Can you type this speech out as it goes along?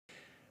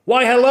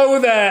Why, hello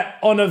there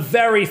on a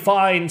very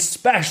fine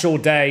special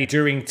day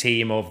during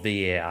Team of the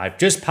Year. I've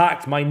just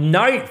packed my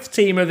 9th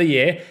Team of the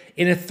Year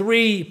in a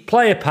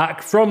 3-player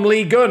pack from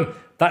League One.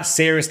 That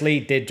seriously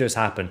did just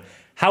happen.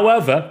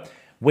 However,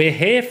 we're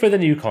here for the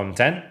new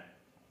content.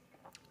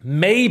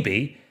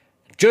 Maybe,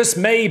 just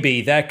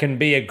maybe, there can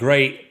be a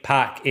great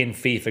pack in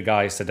FIFA,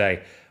 guys,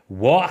 today.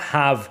 What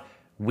have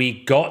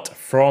we got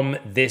from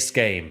this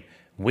game?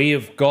 We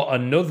have got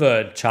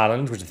another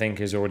challenge, which I think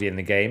is already in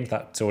the game.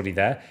 That's already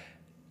there.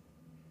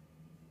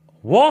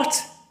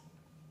 What?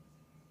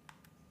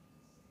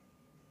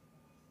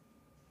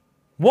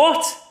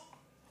 What?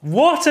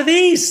 What are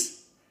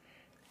these?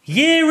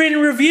 Year in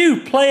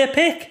review, player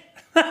pick.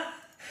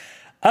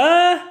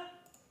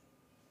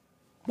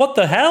 What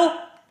the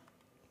hell?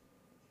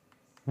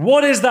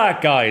 What is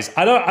that, guys?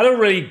 I don't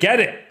really get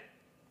it.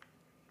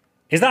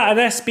 Is that an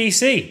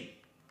SBC?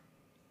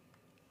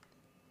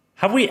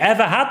 Have we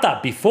ever had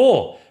that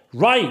before?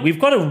 Right, we've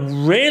got a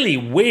really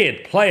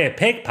weird player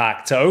pick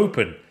pack to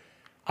open.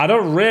 I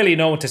don't really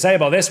know what to say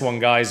about this one,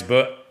 guys,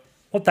 but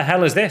what the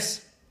hell is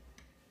this?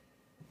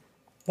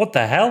 What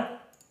the hell?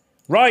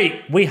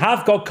 Right, we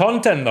have got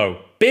content,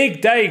 though.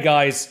 Big day,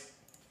 guys.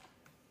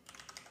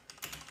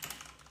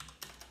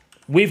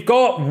 We've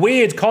got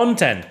weird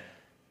content.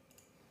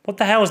 What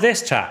the hell is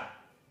this, chat?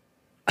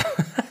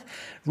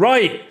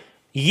 Right,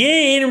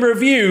 year in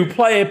review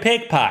player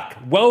pick pack.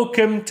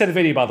 Welcome to the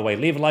video, by the way.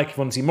 Leave a like if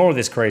you want to see more of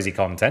this crazy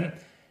content.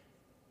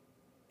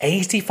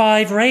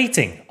 85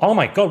 rating. Oh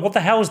my god, what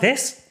the hell is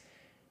this?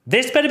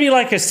 This better be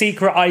like a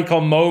secret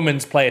icon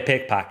moments player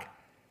pick pack.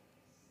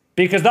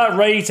 Because that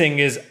rating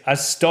is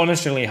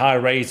astonishingly high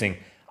rating.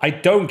 I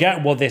don't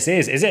get what this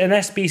is. Is it an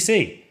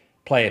SBC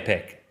player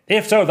pick?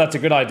 If so, that's a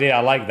good idea. I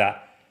like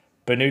that.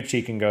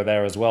 Bonucci can go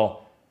there as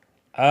well.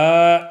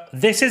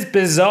 This is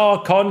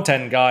bizarre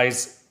content,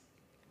 guys.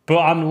 But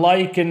I'm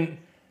liking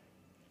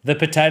the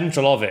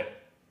potential of it.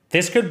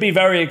 This could be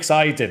very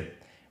exciting.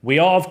 We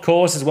are, of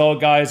course, as well,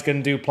 guys,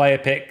 going to do player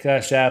pick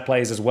share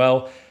plays as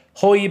well.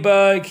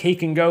 Højbjerg, he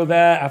can go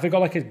there. Have we got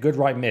like a good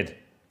right mid?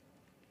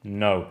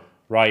 No.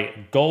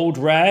 Right, gold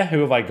rare.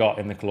 Who have I got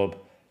in the club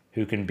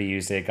who can be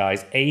used here,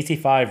 guys?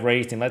 85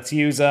 rating. Let's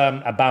use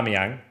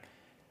Aubameyang,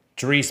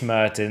 Dries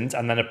Mertens,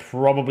 and then I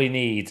probably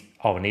need...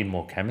 Oh, I need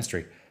more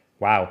chemistry.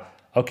 Wow.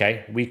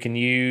 Okay, we can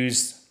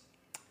use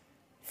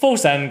full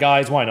send,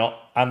 guys. Why not?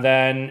 And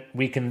then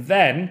we can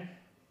then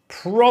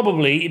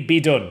probably be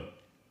done.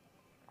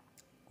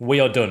 We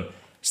are done.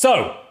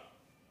 So,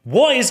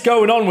 what is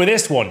going on with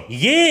this one?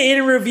 Year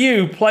in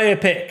review player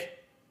pick.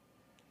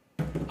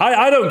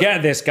 I don't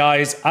get this,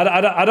 guys.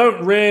 I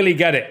don't really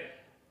get it.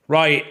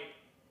 Right.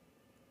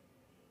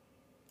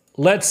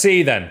 Let's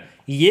see then.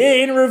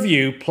 Year in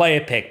review player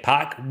pick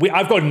pack.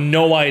 I've got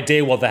no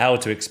idea what the hell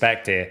to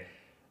expect here.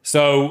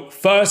 So,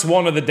 first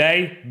one of the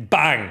day.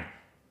 Bang.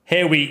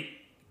 Here we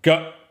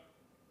go.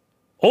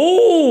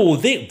 Oh,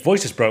 the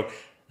voice just broke.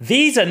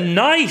 These are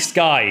nice,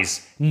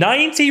 guys.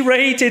 90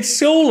 rated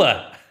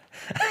Sula.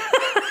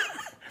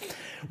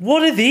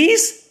 What are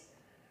these?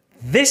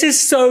 This is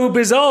so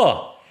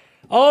bizarre.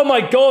 Oh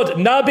my god,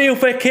 Nabil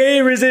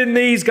Fekir is in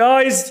these,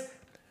 guys.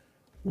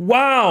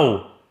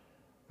 Wow.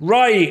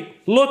 Right,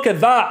 look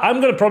at that.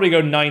 I'm going to probably go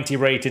 90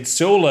 rated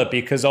Sula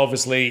because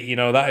obviously, you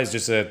know, that is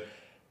just a...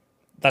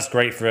 That's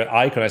great for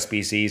icon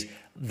SBCs.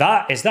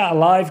 Is that a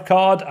live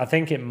card? I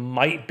think it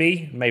might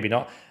be. Maybe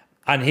not.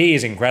 And he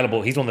is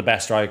incredible. He's one of the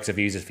best strikers I've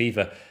used at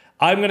FIFA.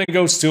 I'm going to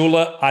go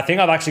Sula. I think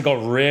I've actually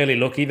got really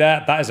lucky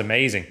there. That is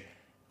amazing.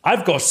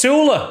 I've got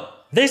Sula.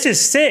 This is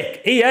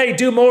sick. EA,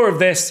 do more of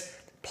this.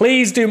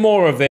 Please do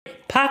more of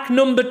it. Pack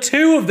number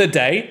 2 of the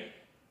day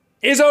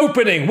is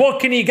opening.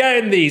 What can you get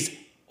in these?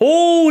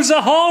 Oh,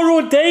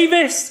 Zahara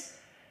Davis.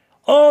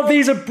 Oh,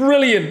 these are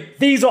brilliant.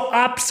 These are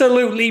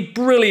absolutely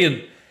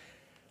brilliant.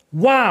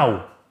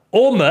 Wow.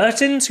 Or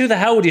Mertens. Who the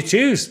hell would you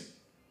choose?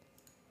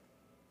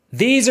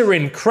 These are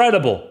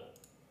incredible.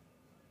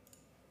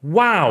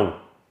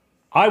 Wow.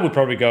 I would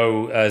probably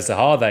go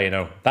Zahar there, you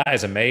know. That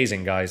is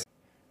amazing, guys.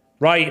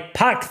 Right,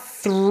 pack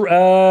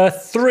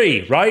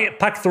 3, right?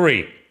 Pack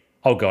 3.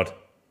 Oh, God.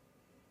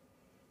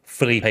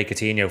 Felipe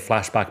Coutinho,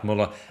 flashback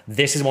Muller.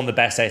 This is one of the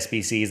best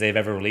SBCs they've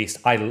ever released.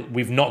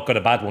 We've not got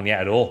a bad one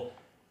yet at all.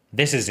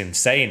 This is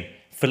insane.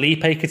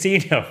 Felipe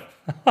Coutinho.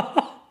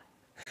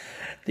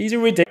 These are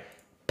ridiculous.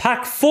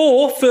 Pack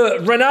 4 for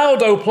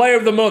Ronaldo, Player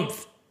of the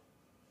Month.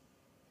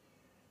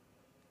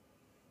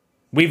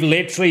 We've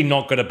literally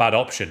not got a bad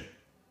option.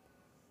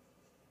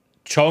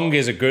 Chong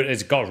is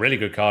has got a really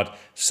good card.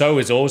 So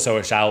is also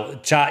a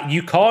shout. Chat,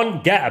 you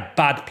can't get a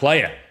bad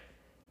player.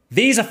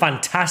 These are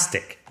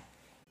fantastic.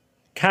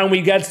 Can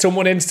we get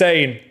someone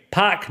insane?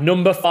 Pack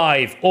number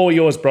 5. All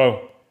yours,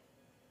 bro.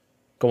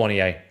 Go on,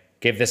 EA.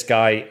 Give this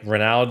guy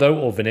Ronaldo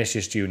or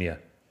Vinicius Jr.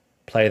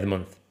 Player of the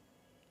Month.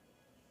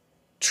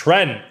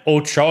 Trent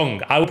or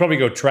Chong. I would probably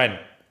go Trent.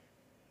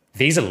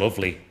 These are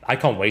lovely. I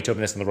can't wait to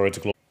open this on the road to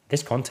glory.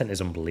 This content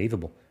is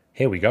unbelievable.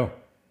 Here we go.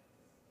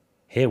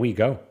 Here we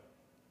go.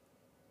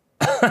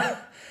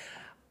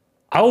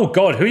 Oh,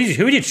 God. Who did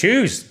you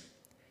choose?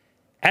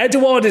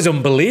 Edouard is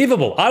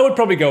unbelievable. I would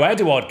probably go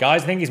Edouard,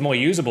 guys. I think he's more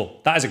usable.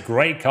 That is a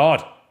great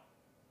card.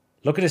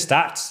 Look at his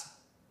stats.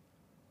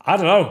 I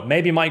don't know.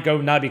 Maybe he might go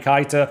Naby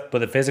Keita, but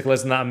the physical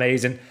isn't that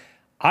amazing.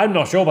 I'm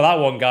not sure about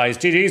that one, guys.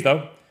 GG's,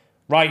 though.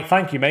 Right,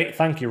 thank you, mate.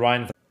 Thank you,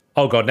 Ryan.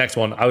 Oh, God, next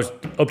one. I was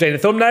updating the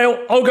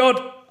thumbnail. Oh,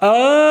 God.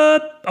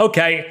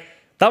 Okay.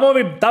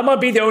 That might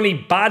be the only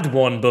bad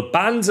one, but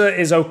Banza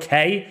is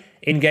okay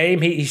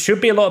in-game. He should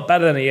be a lot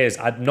better than he is.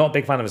 I'm not a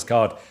big fan of his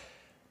card.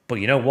 But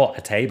you know what?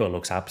 Atebo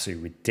looks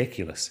absolutely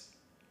ridiculous.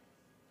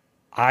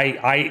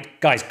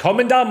 Guys,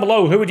 comment down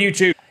below. Who would you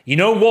choose? You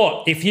know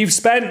what? If you've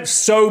spent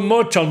so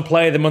much on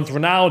Player of the Month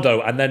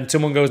Ronaldo and then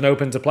someone goes and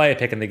opens a player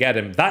pick and they get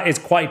him, that is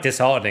quite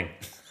disheartening.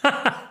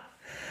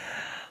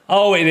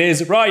 Oh, it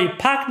is. Right,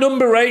 pack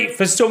number 8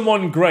 for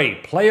someone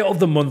great. Player of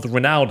the Month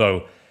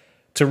Ronaldo.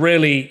 To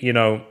really, you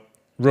know,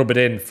 rub it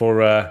in for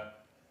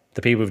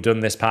the people who've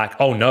done this pack.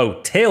 Oh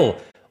no, Till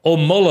or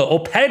Muller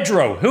or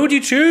Pedro. Who would you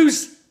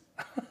choose?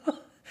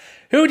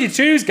 Who would you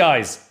choose,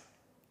 guys?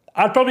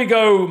 I'd probably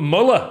go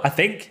Muller, I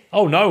think.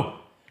 Oh, no.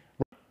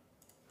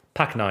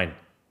 Pack 9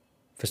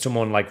 for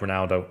someone like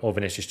Ronaldo or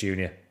Vinicius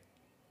Jr.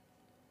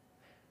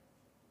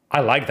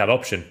 I like that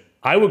option.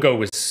 I would go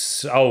with...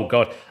 Oh,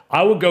 God.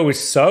 I would go with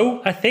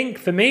So, I think,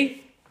 for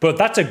me. But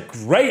that's a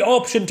great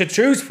option to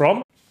choose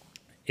from.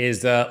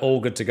 Is all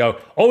good to go.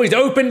 Oh, he's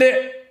opened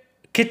it.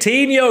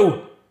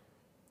 Coutinho.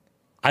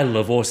 I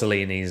love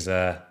Orsolini's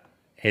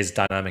his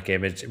dynamic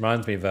image. It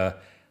reminds me of...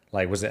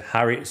 like, was it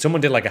Harry?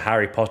 Someone did like a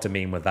Harry Potter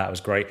meme with that. It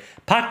was great.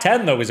 Pack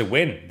 10, though, is a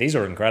win. These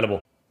are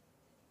incredible.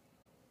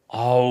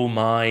 Oh,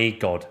 my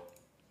God.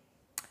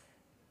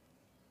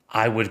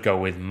 I would go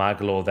with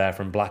Maglor there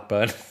from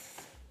Blackburn.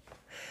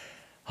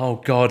 Oh,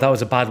 God, that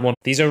was a bad one.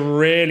 These are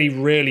really,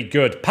 really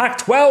good. Pack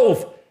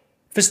 12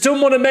 for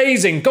someone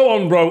amazing. Go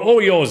on, bro.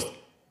 All yours.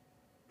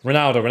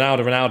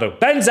 Ronaldo.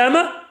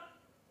 Benzema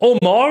or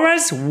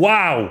Mahrez?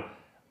 Wow.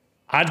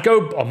 I'd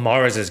go... Oh,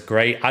 Mahrez is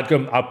great. I'd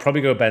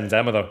probably go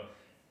Benzema, though.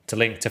 To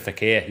link to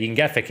Fekir. You can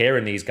get Fekir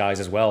in these guys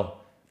as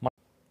well.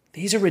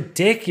 These are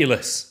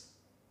ridiculous.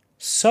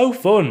 So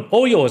fun.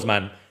 All yours,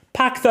 man.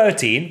 Pack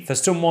 13 for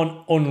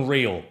someone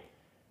unreal.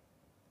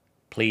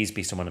 Please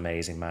be someone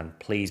amazing, man.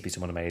 Please be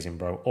someone amazing,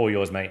 bro. All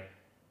yours, mate.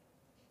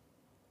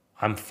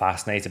 I'm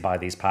fascinated by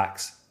these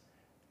packs.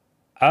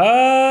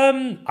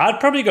 I'd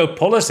probably go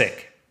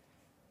Pulisic.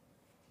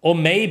 Or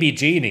maybe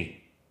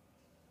Genie.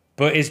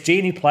 But is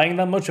Genie playing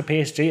that much for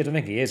PSG? I don't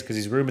think he is, because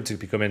he's rumoured to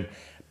be coming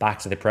back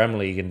to the Premier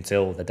League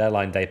until the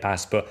deadline day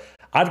passed. But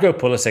I'd go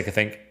Pulisic, I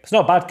think. It's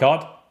not a bad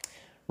card.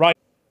 Right.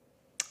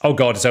 Oh,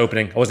 God, it's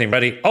opening. I wasn't even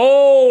ready.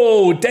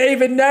 Oh,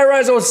 David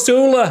Neres or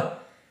Sula.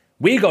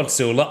 We got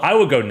Sula. I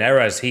would go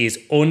Neres. He is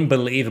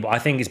unbelievable. I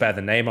think he's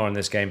better than Neymar in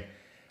this game.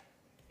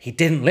 He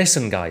didn't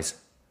listen, guys.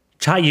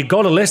 Chat, you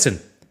got to listen.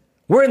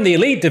 We're in the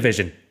elite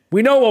division.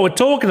 We know what we're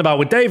talking about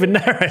with David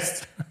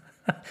Neres.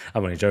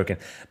 I'm only joking.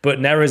 But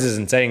Neres is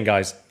insane,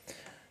 guys.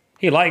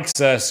 He likes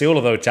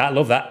Sula, though, chat.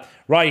 Love that.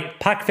 Right,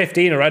 pack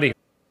 15 already.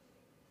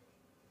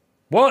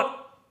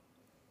 What?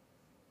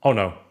 Oh,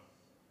 no.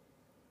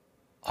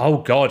 Oh,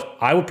 God.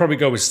 I would probably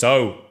go with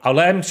So. I'll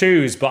let him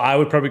choose, but I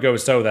would probably go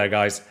with So there,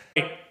 guys.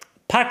 Right,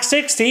 pack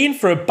 16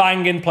 for a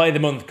banging Play of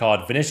the Month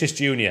card. Vinicius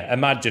Jr.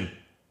 Imagine.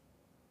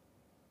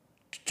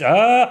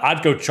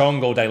 I'd go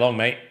Chong all day long,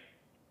 mate.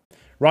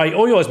 Right,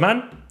 all yours,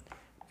 man.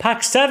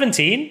 Pack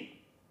 17.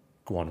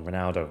 Go on,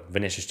 Ronaldo.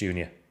 Vinicius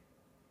Jr.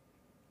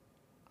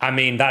 I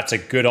mean, that's a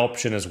good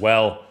option as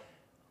well.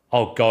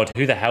 Oh, God,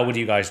 who the hell would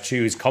you guys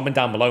choose? Comment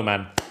down below,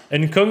 man.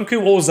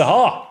 Nkunku or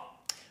Zaha?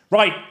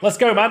 Right, let's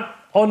go, man.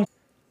 On.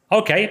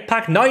 Okay,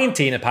 pack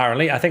 19,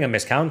 apparently. I think I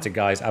miscounted,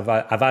 guys. I've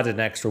added an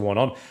extra one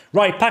on.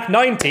 Right, pack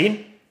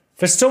 19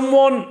 for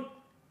someone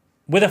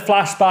with a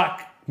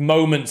flashback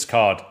moments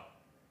card.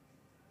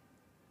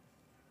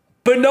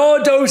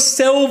 Bernardo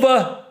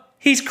Silva.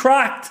 He's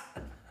cracked.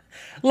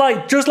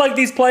 Like, just like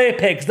these player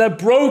picks, they're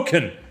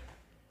broken.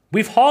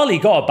 We've hardly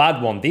got a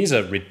bad one. These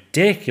are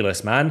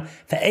ridiculous, man.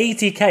 For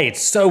 80k,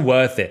 it's so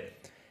worth it.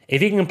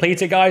 If you can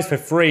complete it, guys, for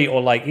free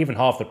or like even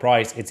half the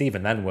price, it's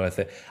even then worth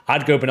it.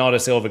 I'd go Bernardo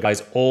Silva,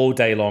 guys, all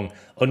day long.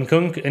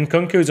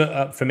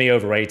 Nkunku's, for me,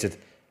 overrated.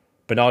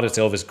 Bernardo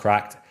Silva's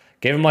cracked.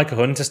 Give him like a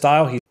Hunter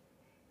style.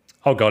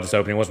 Oh, God, it's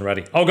opening. Wasn't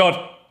ready. Oh,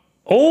 God.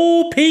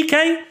 Oh,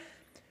 PK?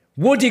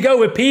 Would you go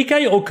with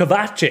PK or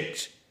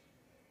Kovacic?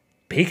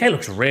 PK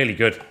looks really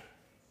good.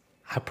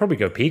 I'd probably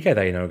go PK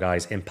there, you know,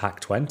 guys, in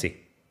pack 20.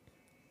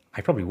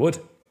 I probably would.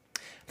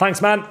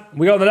 Thanks, man.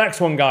 We got the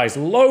next one, guys.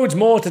 Loads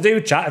more to do,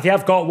 chat. If you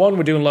have got one,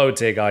 we're doing loads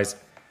here, guys.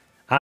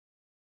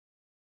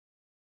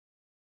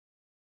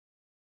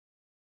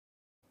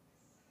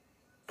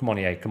 Come on,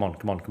 EA. Come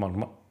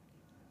on.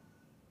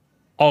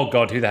 Oh,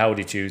 God, who the hell would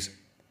you choose?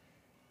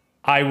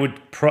 I would...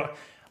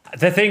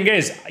 The thing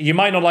is, you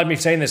might not like me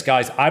saying this,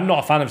 guys. I'm not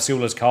a fan of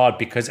Sula's card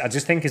because I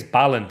just think his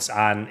balance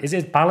and... Is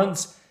it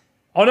balance?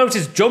 Oh, no, it's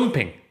his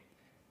jumping.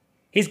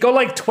 He's got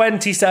like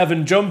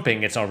 27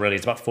 jumping. It's not really.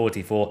 It's about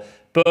 44.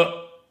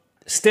 But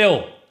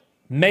still,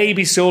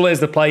 maybe Sula is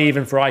the play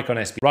even for Icon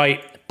SB.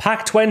 Right,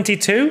 pack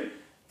 22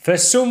 for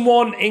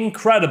someone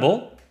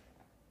incredible.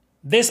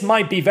 This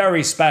might be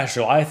very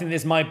special. I think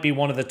this might be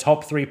one of the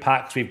top 3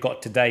 packs we've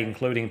got today,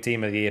 including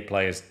Team of the Year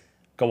players.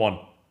 Go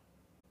on.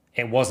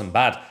 It wasn't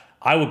bad.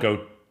 I would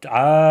go...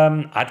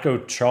 I'd go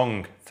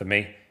Chong for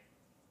me.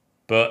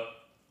 But,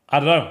 I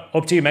don't know.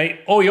 Up to you, mate.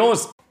 All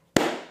yours.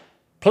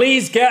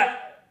 Please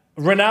get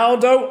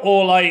Ronaldo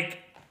or, like,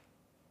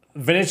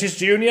 Vinicius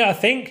Jr., I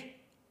think.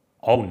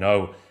 Oh,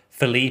 no.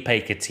 Felipe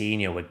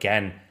Coutinho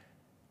again.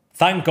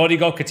 Thank God he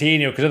got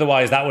Coutinho, because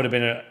otherwise that would have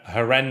been a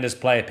horrendous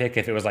player pick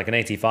if it was like an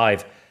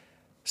 85.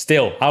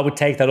 Still, I would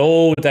take that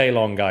all day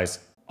long, guys.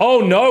 Oh,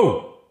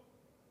 no.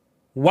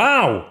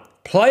 Wow.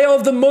 Player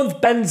of the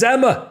month,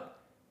 Benzema,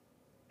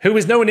 who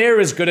is nowhere near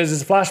as good as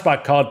his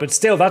flashback card, but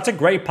still, that's a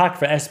great pack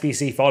for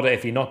SBC fodder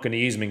if you're not going to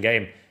use him in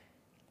game.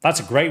 That's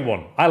a great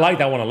one. I like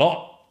that one a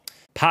lot.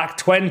 Pack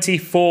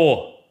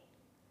 24.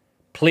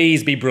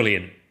 Please be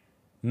brilliant.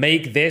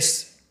 Make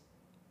this...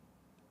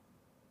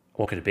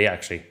 What could it be,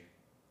 actually?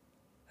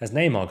 Has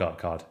Neymar got a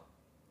card?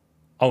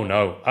 Oh,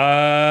 no.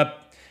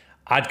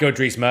 I'd go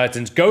Dries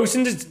Mertens.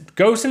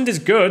 Gosend is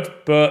good,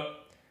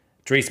 but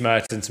Dries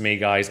Mertens to me,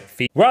 guys.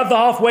 We're at the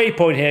halfway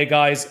point here,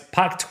 guys.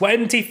 Pack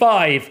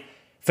 25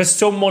 for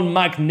someone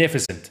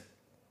magnificent.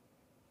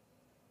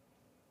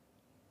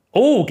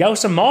 Oh,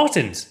 Gelson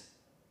Martins.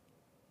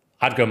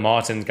 I'd go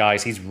Martins,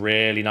 guys. He's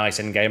really nice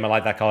in game. I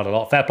like that card a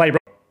lot. Fair play, bro.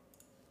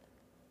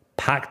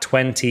 Pack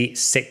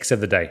 26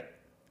 of the day.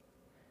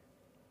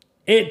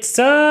 It's,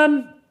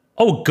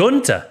 oh,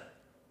 Gunter.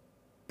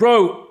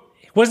 Bro,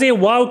 wasn't he a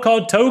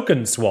wildcard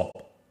token swap?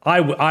 I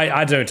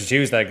don't know who to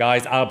choose there,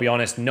 guys. I'll be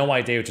honest, no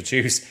idea who to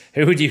choose.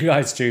 Who would you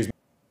guys choose?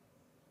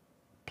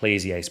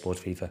 Please, EA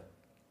Sports FIFA.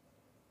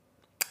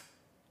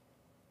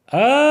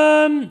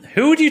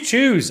 Who would you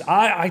choose?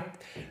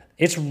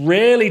 It's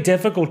really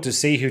difficult to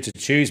see who to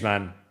choose,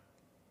 man.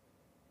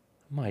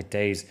 My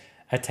days.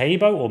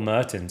 Atebo or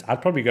Mertens?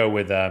 I'd probably go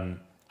with, I'd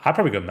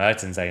probably go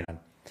Mertens, man.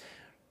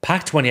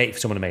 Pack 28 for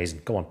someone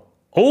amazing. Go on.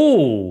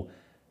 Oh,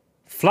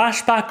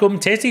 flashback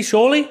Titty,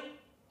 surely?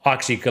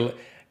 Actually,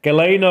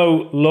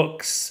 Galeno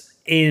looks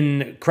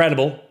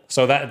incredible.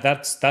 So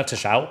that's a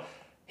shout.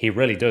 He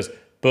really does.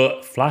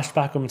 But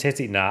flashback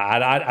Titty, nah.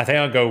 I think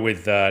I'll go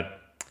with the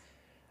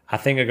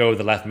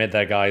left mid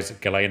there, guys.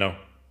 Galeno.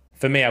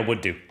 For me, I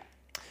would do.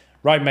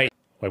 Right, mate.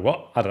 Wait,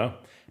 what? I don't know.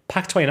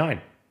 Pack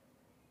 29.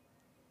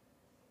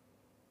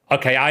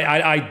 Okay,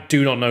 I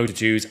do not know who to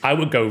choose. I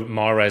would go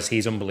Mahrez.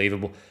 He's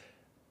unbelievable.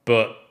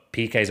 But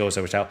PK is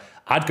also a shout.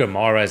 I'd go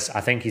Mahrez.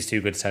 I think he's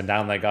too good to turn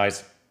down there,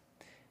 guys.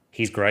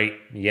 He's great.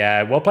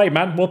 Yeah, well played,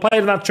 man. Well played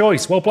in that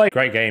choice. Well played.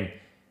 Great game.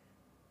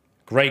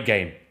 Great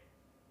game.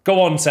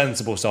 Go on,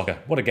 sensible soccer.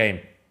 What a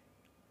game.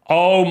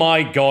 Oh,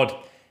 my God.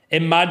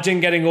 Imagine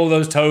getting all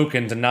those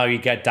tokens and now you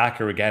get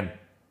Daka again.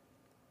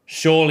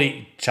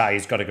 Surely,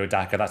 Chai's got to go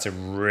Daka. That's a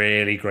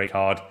really great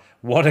card.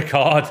 What a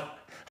card.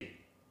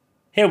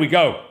 Here we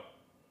go.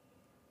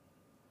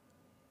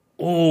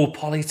 Oh,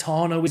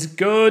 Politano is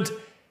good.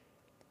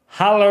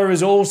 Haller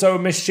is also a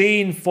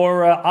machine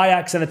for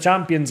Ajax in the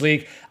Champions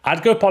League.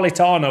 I'd go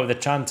Politano with a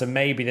chance of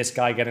maybe this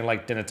guy getting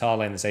like Di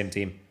Natale in the same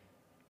team.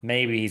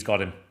 Maybe he's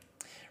got him.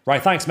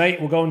 Right, thanks, mate.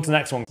 We'll go on to the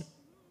next one.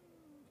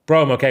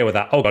 Bro, I'm okay with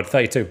that. Oh, God,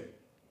 32.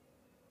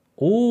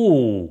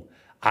 Ooh,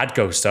 I'd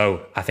go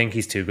So. I think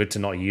he's too good to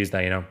not use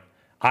that, you know.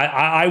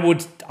 I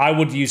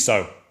would use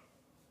So.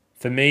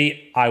 For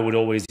me, I would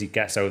always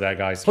get So there,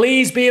 guys.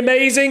 Please be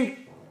amazing.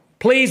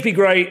 Please be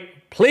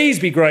great. Please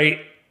be great.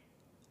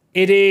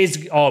 It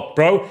is... Oh,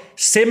 bro.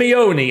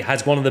 Simeone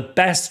has one of the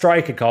best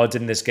striker cards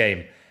in this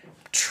game.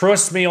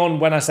 Trust me on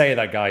when I say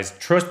that, guys.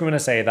 Trust me when I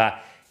say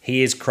that.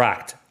 He is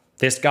cracked.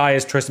 This guy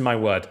is trusting my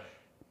word.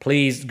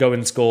 Please go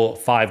and score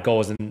 5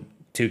 goals in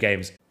 2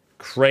 games.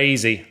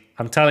 Crazy.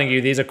 I'm telling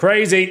you, these are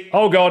crazy.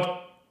 Oh, God.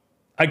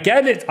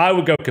 Again, I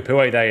would go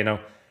Capoue there, you know.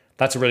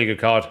 That's a really good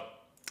card.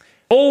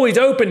 Oh, he's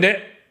opened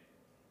it.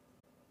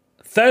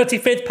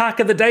 35th pack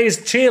of the day is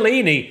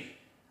Chiellini.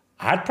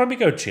 I'd probably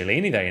go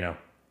Chiellini there, you know.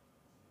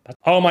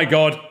 Oh, my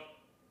God.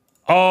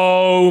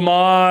 Oh,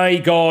 my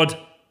God.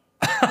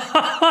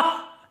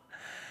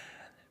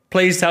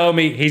 Please tell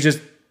me he's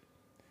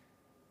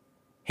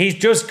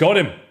just got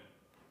him.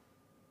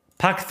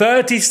 Pack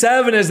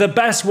 37 is the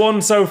best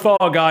one so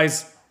far,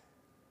 guys.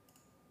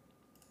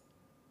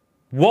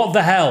 What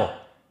the hell?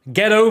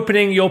 Get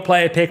opening your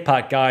player pick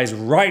pack, guys,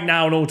 right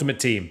now on Ultimate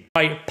Team.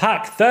 Right,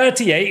 pack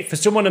 38 for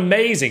someone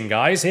amazing,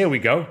 guys. Here we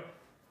go.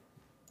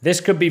 This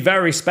could be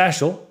very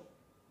special.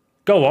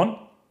 Go on.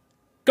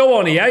 Go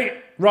on, EA.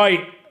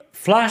 Right,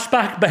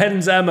 flashback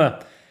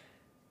Benzema.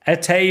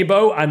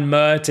 Atebo and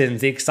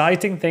Mertens. The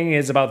exciting thing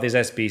is about this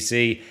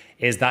SBC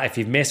is that if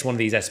you've missed one of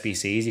these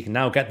SBCs, you can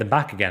now get them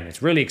back again.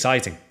 It's really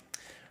exciting.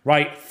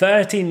 Right,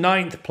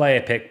 39th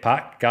player pick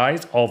pack,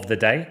 guys, of the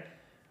day.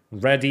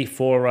 Ready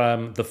for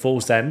the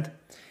full send.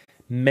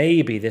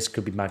 Maybe this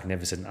could be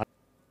magnificent.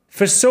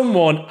 For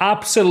someone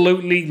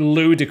absolutely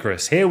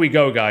ludicrous. Here we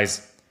go,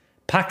 guys.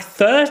 Pack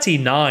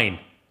 39.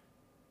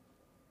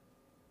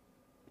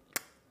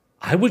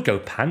 I would go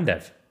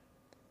Pandev.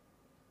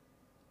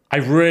 I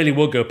really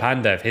would go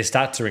Pandev. His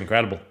stats are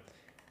incredible.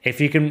 If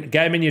you can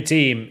get him in your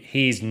team,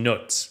 he's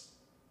nuts.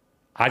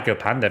 I'd go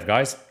Pandev,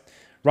 guys.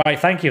 Right,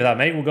 thank you for that,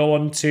 mate. We'll go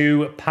on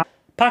to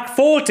pack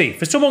 40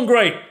 for someone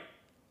great.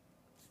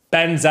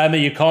 Benzema,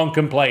 you can't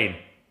complain.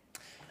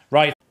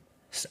 Right,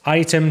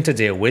 item to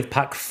deal with.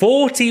 Pack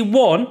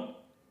 41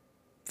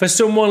 for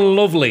someone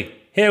lovely.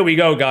 Here we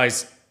go,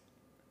 guys.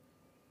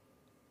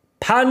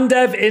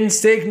 Pandev,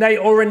 Insigne,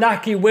 or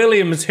Inaki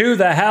Williams. Who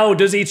the hell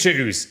does he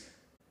choose?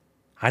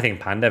 I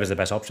think Pandev is the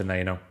best option there,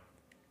 you know.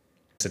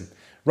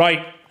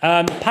 Right,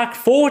 pack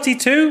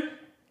 42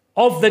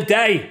 of the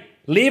day.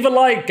 Leave a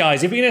like,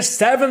 guys. If we get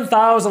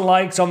 7,000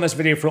 likes on this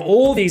video for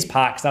all these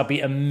packs, that'd be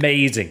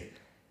amazing.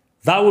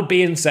 That would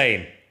be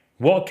insane.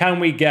 What can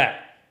we get?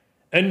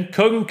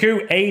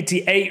 Nkunku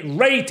 88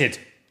 rated.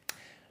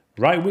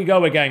 Right, we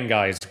go again,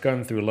 guys.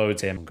 Going through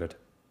loads here. Good.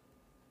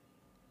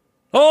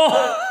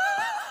 Oh!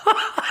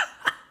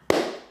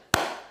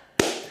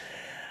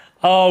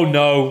 Oh,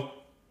 no.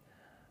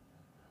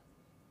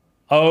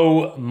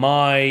 Oh,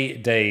 my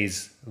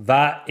days.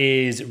 That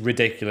is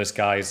ridiculous,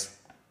 guys.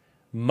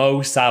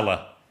 Mo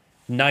Salah,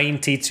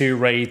 92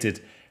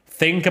 rated.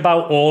 Think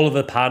about all of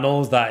the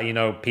panels that, you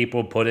know,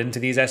 people put into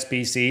these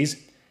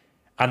SBCs.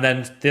 And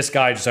then this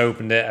guy just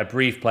opened it, a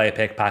brief player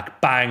pick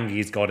pack. Bang,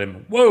 he's got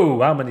him.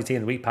 Whoa, how many Team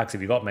of the Week packs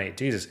have you got, mate?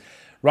 Jesus.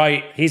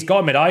 Right, he's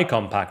got him at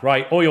icon pack.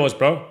 Right, all yours,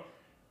 bro.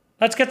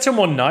 Let's get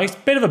someone nice.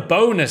 Bit of a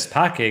bonus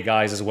pack here,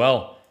 guys, as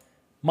well.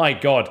 My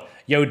God.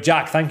 Yo,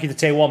 Jack, thank you to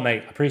tier 1,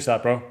 mate. Appreciate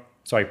that, bro.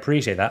 Sorry,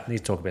 appreciate that. Need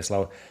to talk a bit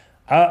slower.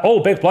 Oh,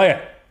 big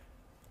player.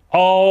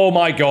 Oh,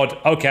 my God.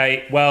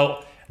 Okay,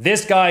 well,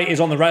 this guy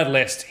is on the red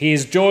list. He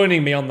is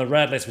joining me on the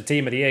red list for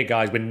Team of the Year,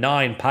 guys, with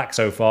 9 packs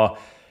so far.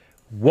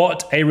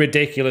 What a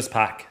ridiculous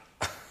pack.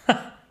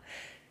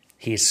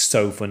 He is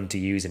so fun to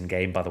use in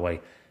game, by the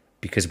way,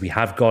 because we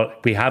have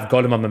got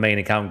him on my main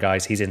account,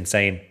 guys. He's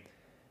insane.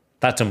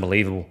 That's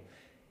unbelievable.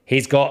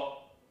 He's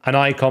got an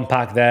icon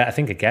pack there, I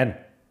think, again.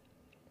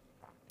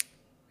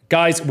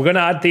 Guys, we're going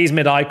to add these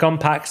mid-icon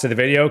packs to the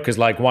video because,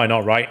 like, why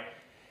not, right?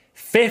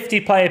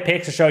 50 player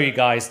picks to show you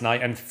guys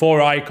tonight and 4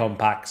 icon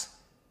packs.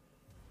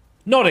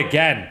 Not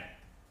again.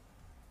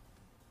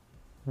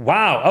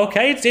 Wow,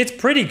 okay, it's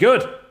pretty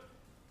good.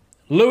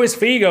 Luis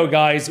Figo,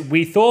 guys,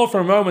 we thought for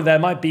a moment there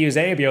might be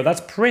Eusebio.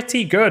 That's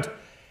pretty good.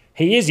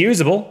 He is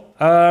usable.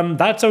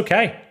 That's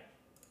okay.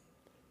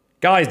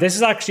 Guys, this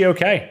is actually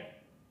okay.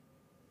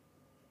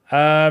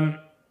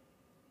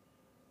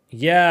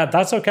 Yeah,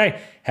 that's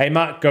okay. Hey,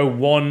 Matt, go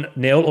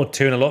 1-0 or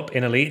 2-0 up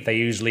in Elite. They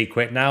usually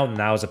quit now.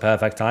 Now's the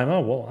perfect time. Oh,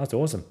 well, that's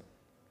awesome.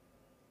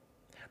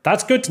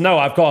 That's good to know.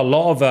 I've got a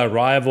lot of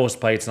rivals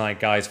play tonight,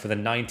 guys, for the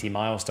 90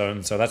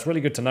 milestone. So that's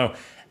really good to know.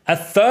 A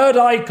 3rd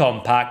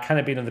icon pack. Can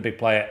it be another big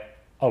player?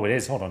 Oh, it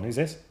is. Hold on. Who's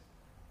this?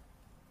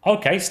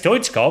 Okay,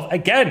 Stoichkov.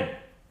 Again,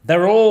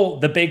 they're all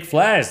the big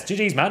flares.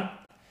 GG's, man.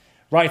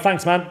 Right,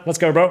 thanks, man. Let's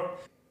go, bro.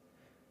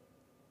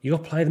 You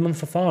got Player of the Month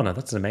for Fana.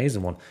 That's an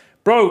amazing one.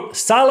 Bro,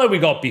 Salah we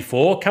got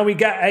before. Can we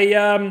get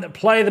a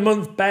Player of the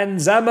Month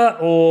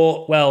Benzema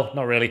or, well,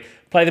 not really.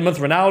 Player of the Month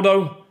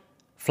Ronaldo.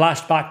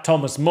 Flashback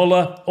Thomas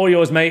Muller. All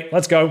yours, mate.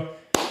 Let's go.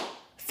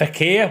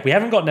 Fekir. We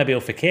haven't got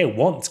Nabil Fekir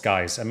once,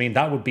 guys. I mean,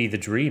 that would be the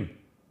dream.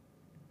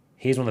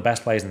 He's one of the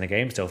best players in the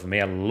game still for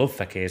me. I love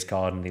Fekir's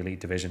card in the Elite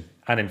Division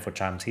and in FUT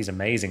Champs. He's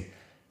amazing.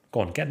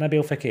 Go on, get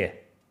Nabil Fekir.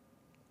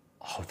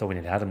 Oh, I thought we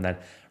needed to add him then.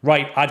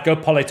 Right, I'd go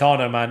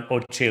Politano, man, or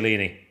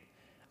Chiellini.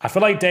 I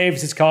feel like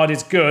Davis' card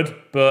is good,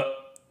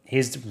 but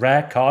his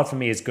rare card for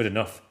me is good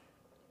enough.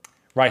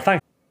 Right,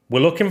 thanks.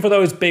 We're looking for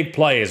those big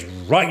players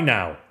right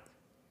now.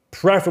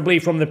 Preferably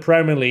from the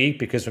Premier League,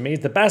 because for me,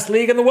 it's the best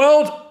league in the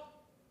world.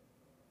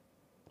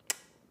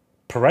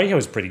 Parejo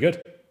is pretty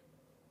good.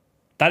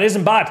 That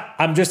isn't bad.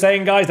 I'm just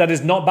saying, guys, that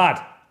is not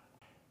bad.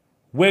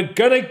 We're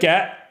going to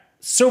get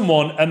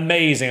someone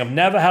amazing. I've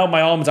never held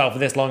my arms out for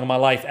this long in my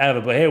life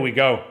ever, but here we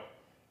go.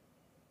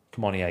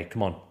 Come on, EA,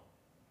 come on.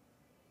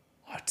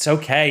 Oh, it's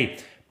okay.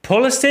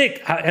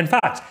 Pulisic, in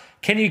fact,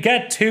 can you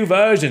get 2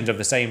 versions of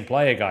the same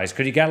player, guys?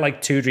 Could you get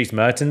like 2 Dries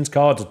Mertens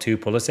cards or 2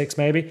 Pulisics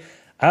maybe?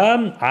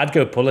 I'd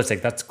go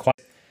Pulisic. That's quite...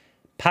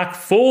 Pack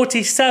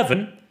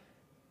 47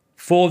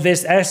 for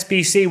this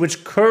SBC,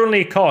 which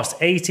currently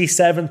costs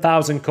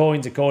 87,000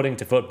 coins according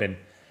to Futbin.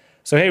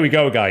 So here we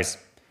go, guys.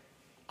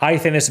 I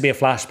think this would be a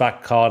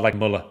flashback card like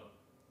Muller.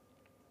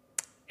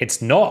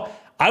 It's not.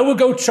 I would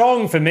go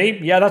Chong for me.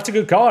 Yeah, that's a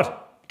good card.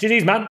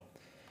 GG's, man.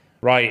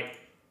 Right.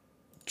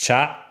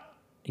 Chat.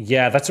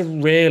 Yeah, that's a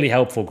really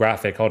helpful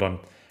graphic. Hold on.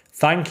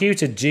 Thank you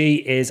to G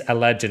is a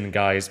legend,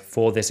 guys,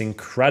 for this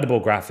incredible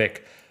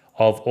graphic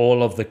of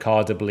all of the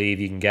cards I believe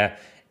you can get.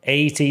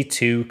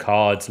 82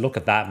 cards. Look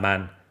at that,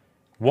 man.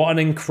 What an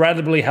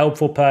incredibly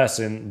helpful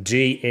person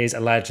G is a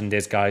legend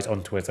is, guys,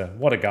 on Twitter.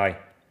 What a guy.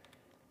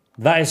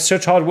 That is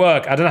such hard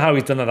work. I don't know how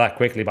he's done that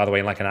quickly, by the way,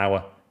 in like an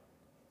hour.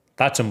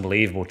 That's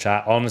unbelievable,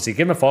 chat. Honestly,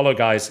 give him a follow,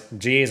 guys.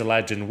 G is a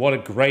legend. What a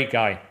great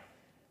guy.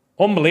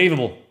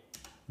 Unbelievable.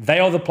 They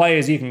are the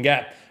players you can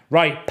get.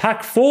 Right,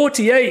 pack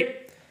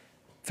 48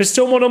 for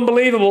someone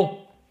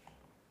unbelievable.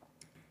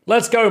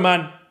 Let's go,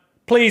 man.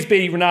 Please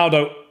be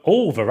Ronaldo.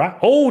 Oh, Varane.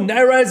 Oh,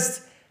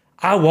 Neres.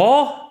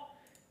 What?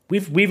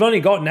 We've only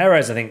got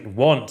Neres, I think,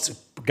 once.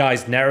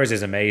 Guys, Neres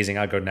is amazing.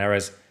 I'll go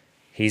Neres.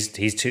 He's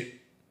too...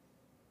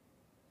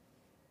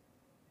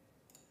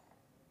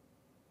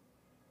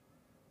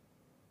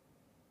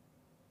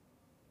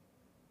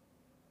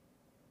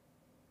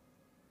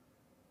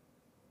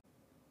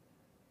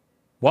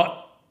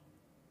 What?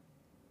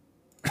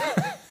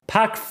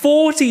 Pack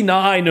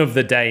 49 of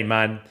the day,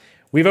 man.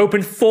 We've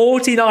opened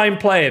 49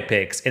 player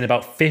picks in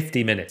about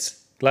 50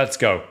 minutes. Let's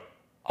go.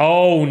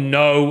 Oh,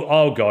 no.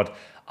 Oh, God.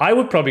 I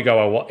would probably go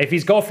Awar. If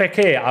he's got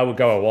Fekir, I would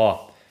go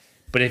Awar.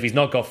 But if he's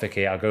not got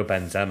Fekir, I'll go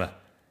Benzema.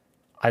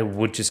 I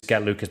would just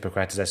get Lucas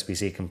Paqueta's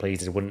SBC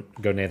completed. I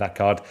wouldn't go near that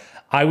card.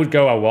 I would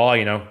go Awar,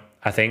 you know,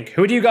 I think.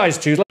 Who do you guys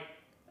choose?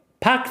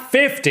 Pack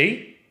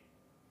 50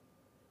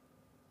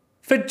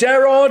 for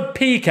Gerard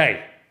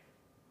Piqué.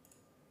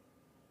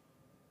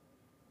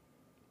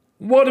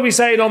 What are we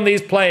saying on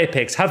these player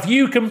picks? Have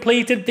you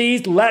completed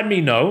these? Let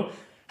me know.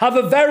 Have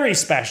a very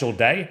special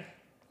day.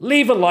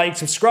 Leave a like,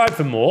 subscribe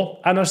for more,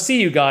 and I'll see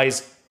you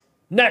guys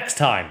next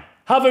time.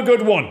 Have a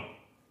good one.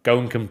 Go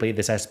and complete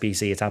this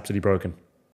SBC. It's absolutely broken.